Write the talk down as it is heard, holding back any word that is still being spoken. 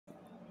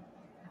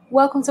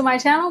Welcome to my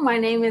channel. My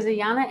name is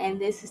Ayana and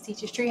this is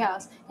Teacher's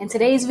Treehouse. In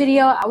today's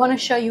video, I want to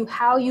show you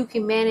how you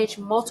can manage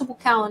multiple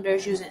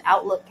calendars using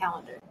Outlook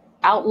Calendar.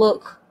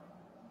 Outlook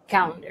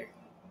Calendar.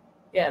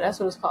 Yeah, that's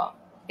what it's called.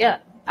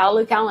 Yeah,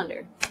 Outlook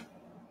Calendar.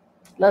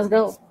 Let's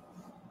go.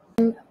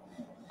 In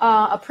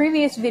a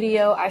previous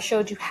video, I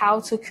showed you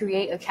how to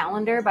create a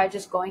calendar by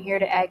just going here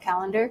to add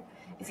calendar.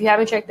 If you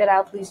haven't checked that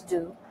out, please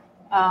do.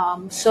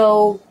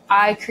 So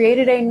I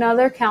created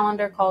another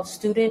calendar called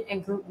Student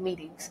and Group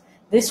Meetings.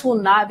 This will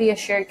not be a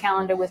shared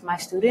calendar with my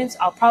students.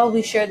 I'll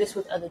probably share this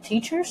with other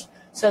teachers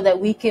so that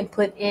we can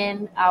put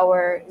in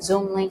our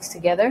Zoom links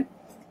together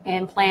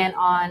and plan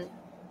on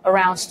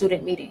around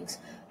student meetings.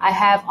 I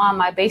have on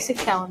my basic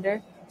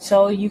calendar,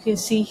 so you can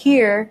see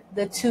here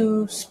the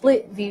two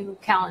split view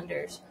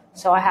calendars.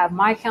 So I have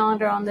my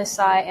calendar on this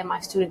side and my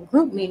student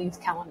group meetings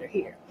calendar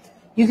here.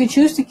 You can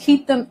choose to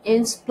keep them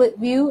in split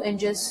view and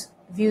just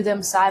view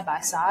them side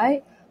by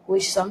side,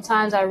 which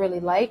sometimes I really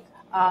like.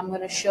 I'm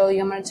going to show you.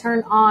 I'm going to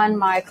turn on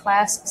my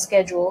class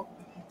schedule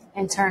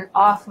and turn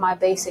off my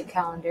basic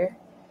calendar.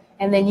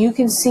 And then you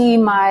can see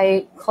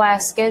my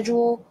class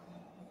schedule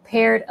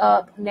paired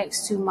up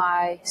next to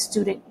my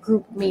student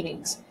group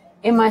meetings.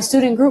 In my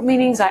student group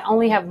meetings, I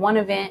only have one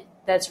event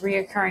that's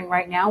reoccurring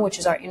right now, which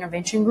is our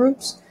intervention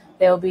groups.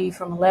 They'll be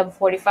from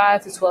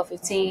 11:45 to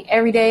 12:15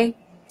 every day.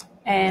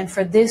 And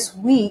for this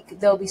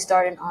week, they'll be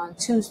starting on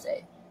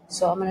Tuesday.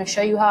 So I'm going to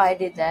show you how I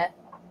did that.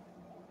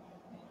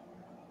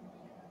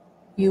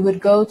 You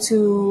would go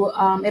to,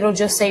 it'll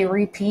just say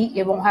repeat.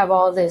 It won't have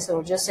all of this.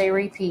 It'll just say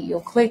repeat. You'll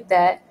click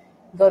that,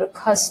 go to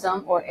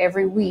custom or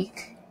every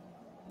week.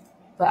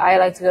 But I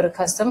like to go to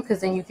custom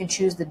because then you can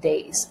choose the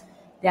days.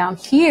 Down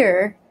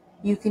here,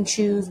 you can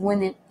choose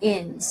when it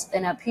ends.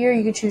 And up here,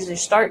 you can choose the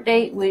start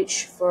date,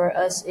 which for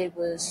us, it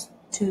was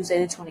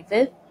Tuesday the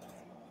 25th.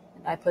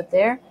 I put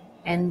there.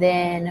 And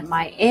then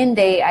my end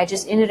date, I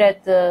just ended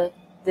at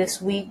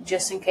this week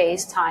just in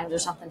case times or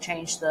something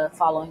changed the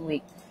following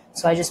week.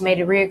 So I just made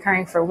it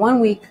reoccurring for 1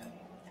 week,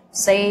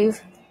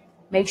 save,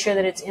 make sure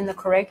that it's in the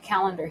correct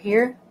calendar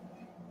here.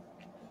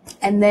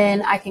 And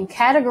then I can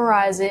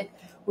categorize it,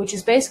 which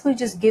is basically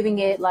just giving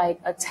it like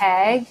a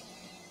tag,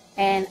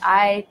 and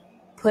I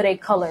put a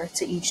color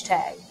to each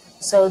tag.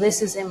 So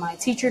this is in my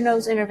teacher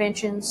notes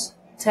interventions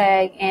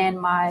tag and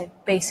my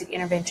basic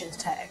interventions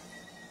tag.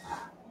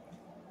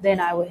 Then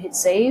I would hit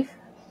save.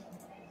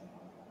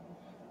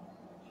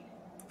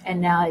 And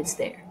now it's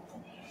there.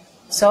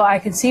 So I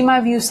can see my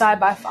view side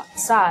by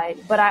side,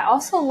 but I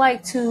also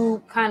like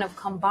to kind of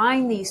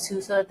combine these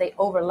two so that they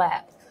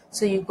overlap.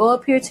 So you go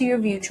up here to your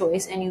view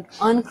choice and you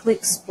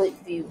unclick split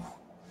view.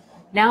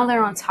 Now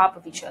they're on top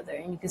of each other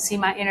and you can see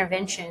my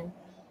intervention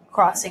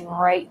crossing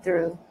right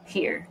through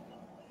here.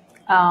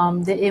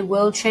 It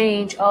will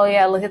change. Oh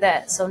yeah, look at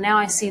that. So now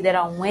I see that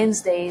on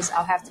Wednesdays,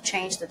 I'll have to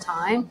change the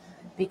time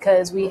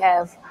because we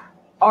have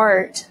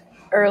art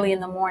early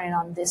in the morning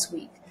on this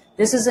week.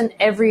 This is an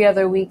every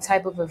other week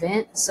type of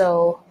event,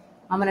 so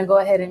I'm going to go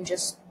ahead and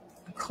just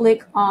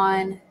click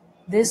on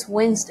this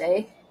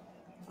Wednesday.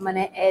 I'm going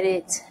to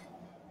edit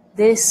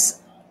this.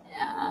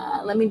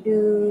 Let me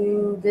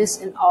do this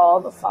in all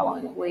the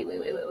following. Wait.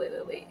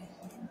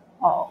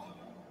 All.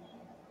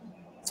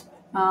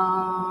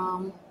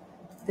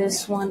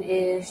 This one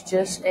is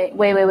just a,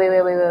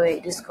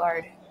 wait,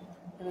 discard.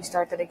 Let me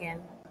start that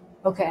again.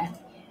 Okay.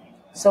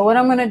 So what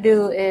I'm going to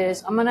do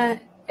is I'm going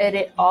to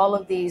edit all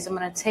of these. I'm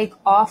going to take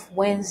off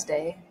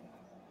Wednesday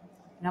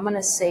and I'm going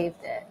to save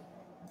that.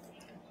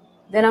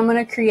 Then I'm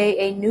going to create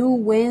a new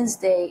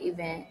Wednesday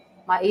event.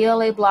 My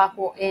ELA block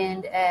will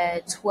end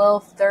at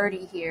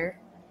 12:30 here.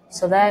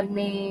 So that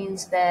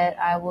means that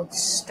I would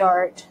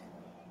start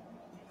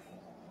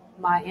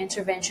my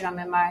intervention. I'm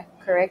in my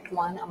correct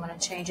one. I'm going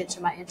to change it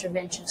to my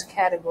interventions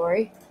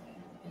category.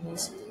 And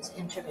this is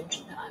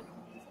intervention time.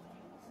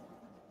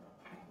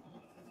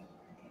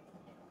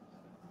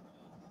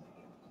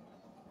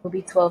 Will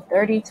be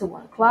 12:30 to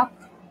 1 o'clock,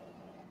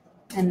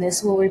 and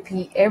this will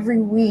repeat every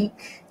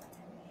week.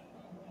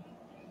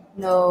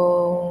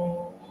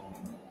 No,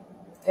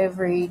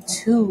 every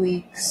 2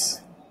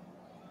 weeks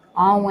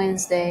on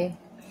Wednesday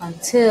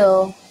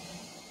until,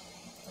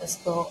 let's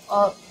go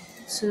up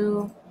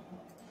to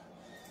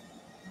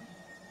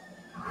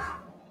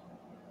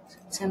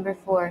September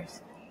 4th.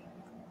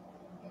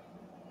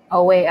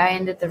 Oh wait, I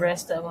ended the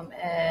rest of them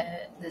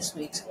at this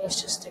week, so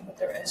let's just stick with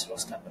the rest. We'll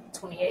stop at the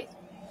 28th.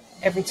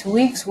 Every 2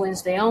 weeks,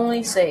 Wednesday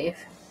only, save.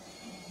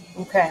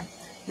 Okay.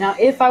 Now,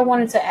 if I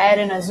wanted to add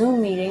in a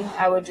Zoom meeting,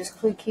 I would just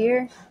click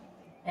here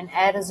and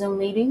add a Zoom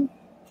meeting,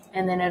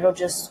 and then it'll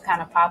just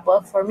kind of pop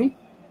up for me.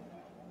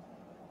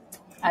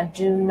 I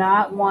do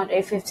not want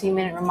a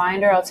 15-minute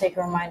reminder. I'll take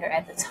a reminder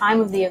at the time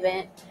of the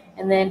event.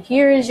 And then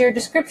here is your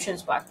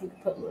descriptions box. You can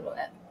put little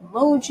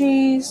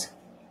emojis,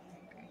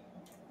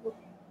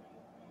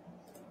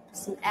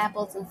 some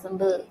apples and some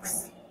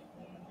books.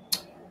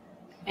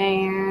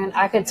 And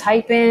I could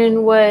type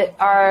in what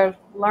our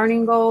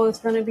learning goal is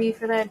going to be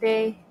for that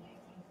day.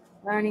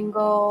 Learning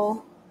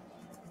goal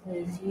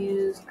is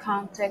use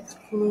context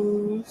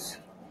clues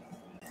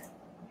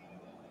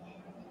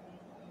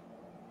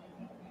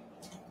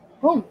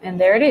Boom, and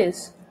there it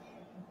is.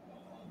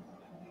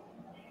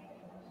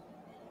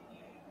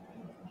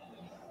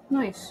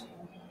 Nice.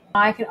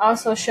 I can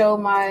also show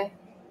my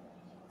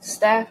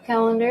staff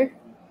calendar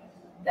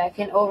that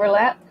can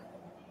overlap.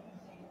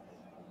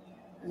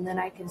 And then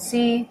I can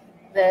see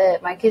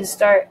that my kids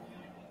start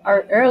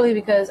art early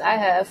because I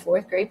have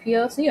 4th grade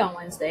PLC on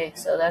Wednesday.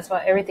 So that's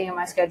why everything in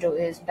my schedule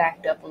is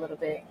backed up a little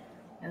bit.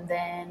 And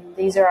then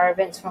these are our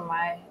events from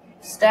my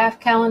staff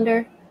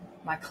calendar.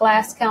 My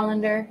class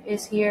calendar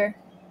is here.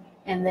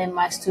 And then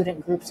my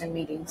student groups and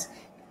meetings.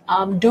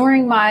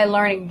 During my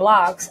learning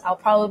blocks, I'll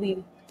probably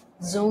be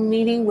Zoom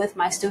meeting with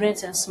my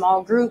students in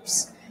small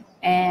groups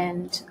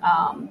and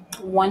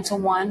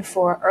one-to-one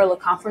for ERLA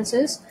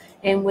conferences,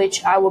 in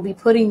which I will be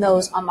putting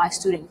those on my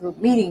student group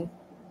meeting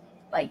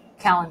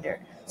calendar.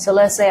 So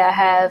let's say I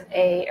have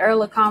a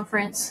ERLA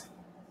conference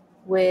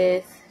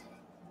with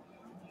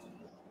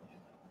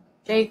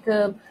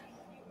Jacob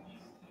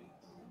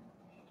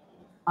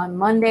on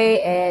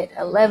Monday at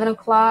 11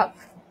 o'clock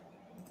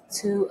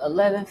to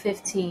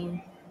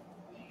 11:15.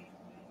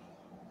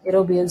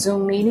 It'll be a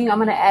Zoom meeting. I'm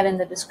going to add in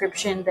the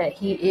description that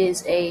he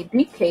is a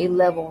BK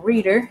level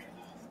reader.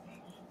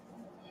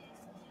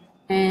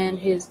 And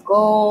his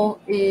goal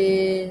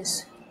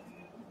is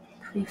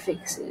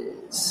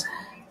prefixes.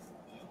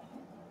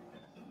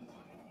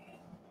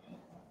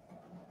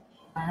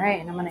 All right,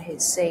 and I'm going to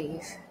hit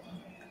save.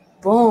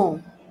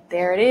 Boom,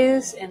 there it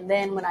is. And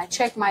then when I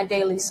check my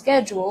daily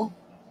schedule,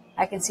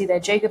 I can see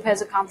that Jacob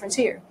has a conference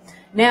here.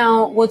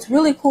 Now, what's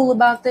really cool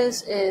about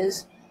this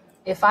is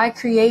if I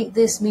create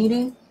this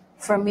meeting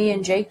for me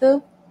and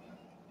Jacob,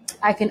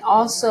 I can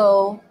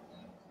also,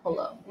 hold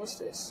up, what's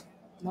this?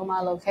 Know my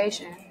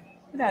location.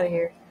 Get out of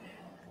here.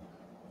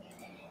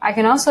 I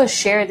can also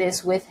share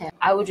this with him.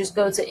 I would just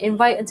go to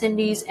invite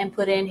attendees and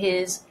put in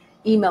his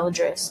email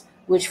address,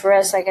 which for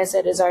us, like I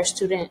said, is our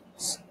student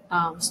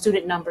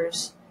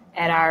numbers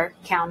at our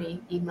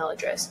county email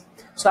address.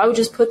 So I would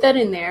just put that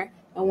in there.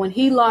 And when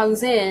he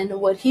logs in,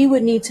 what he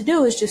would need to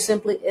do is just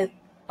simply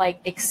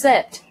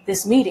accept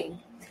this meeting.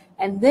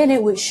 And then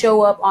it would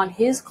show up on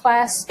his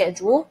class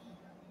schedule,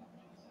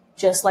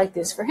 just like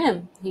this for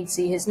him. He'd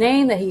see his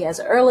name, that he has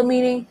an early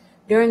meeting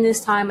during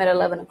this time at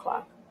 11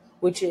 o'clock,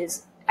 which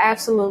is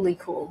absolutely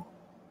cool.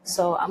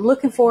 So I'm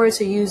looking forward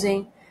to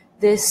using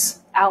this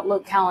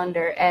Outlook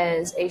calendar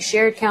as a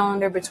shared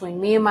calendar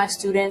between me and my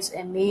students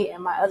and me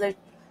and my other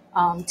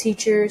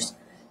teachers.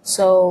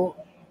 So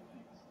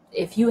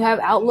if you have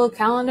Outlook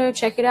calendar,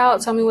 check it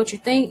out. Tell me what you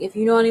think. If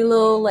you know any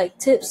little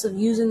tips of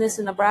using this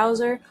in the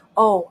browser.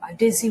 Oh, I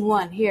did see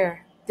one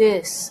here.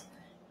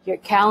 Your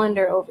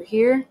calendar over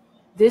here.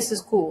 This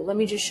is cool. Let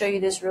me just show you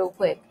this real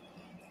quick.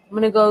 I'm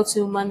going to go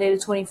to Monday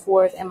the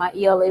 24th and my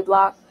ELA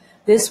block.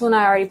 This one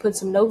I already put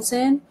some notes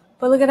in.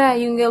 But look at that.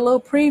 You can get a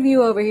little preview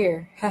over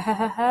here.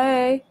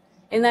 Hey,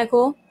 isn't that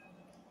cool?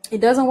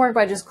 It doesn't work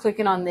by just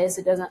clicking on this.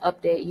 It doesn't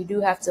update. You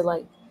do have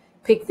to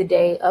pick the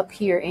day up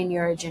here in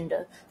your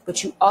agenda.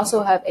 But you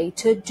also have a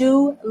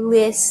to-do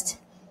list.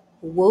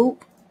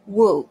 Whoop,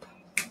 whoop.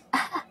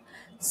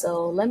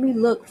 So let me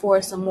look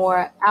for some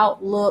more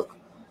Outlook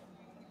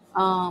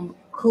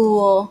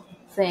cool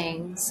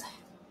things.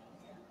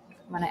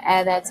 I'm going to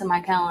add that to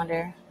my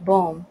calendar.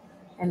 Boom.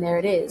 And there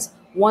it is.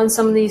 Once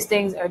some of these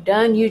things are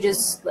done, you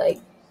just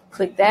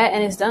click that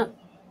and it's done.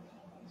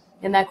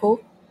 Isn't that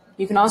cool?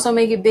 You can also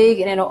make it big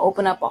and it'll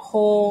open up a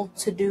whole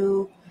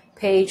to-do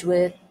page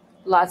with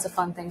lots of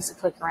fun things to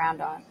click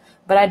around on.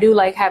 But I do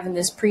like having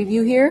this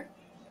preview here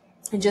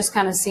and just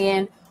kind of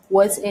seeing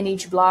what's in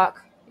each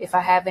block. If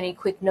I have any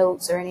quick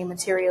notes or any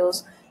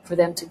materials for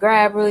them to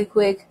grab really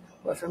quick,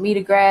 or for me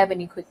to grab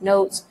any quick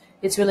notes,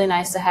 it's really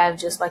nice to have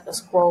just a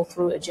scroll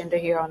through agenda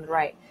here on the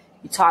right.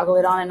 You toggle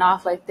it on and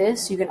off like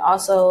this. You can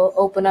also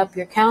open up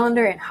your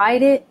calendar and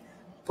hide it.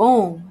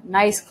 Boom,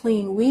 nice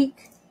clean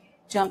week.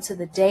 Jump to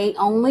the day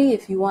only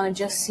if you want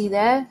to just see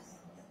that.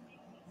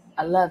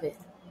 I love it.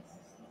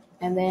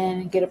 And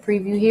then get a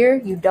preview here.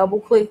 You double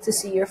click to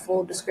see your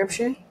full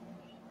description.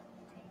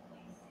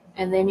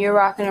 And then you're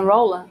rocking and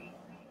rolling.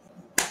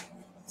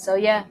 So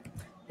yeah,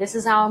 this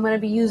is how I'm going to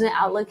be using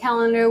Outlook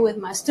Calendar with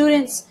my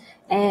students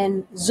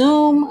and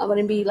Zoom. I'm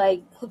going to be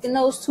hooking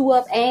those two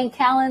up and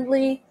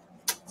Calendly.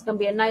 It's going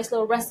to be a nice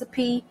little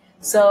recipe.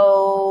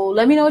 So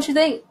let me know what you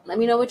think. Let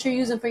me know what you're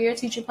using for your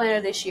teacher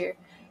planner this year.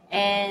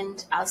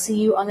 And I'll see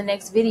you on the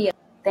next video.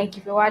 Thank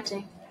you for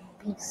watching.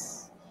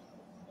 Peace.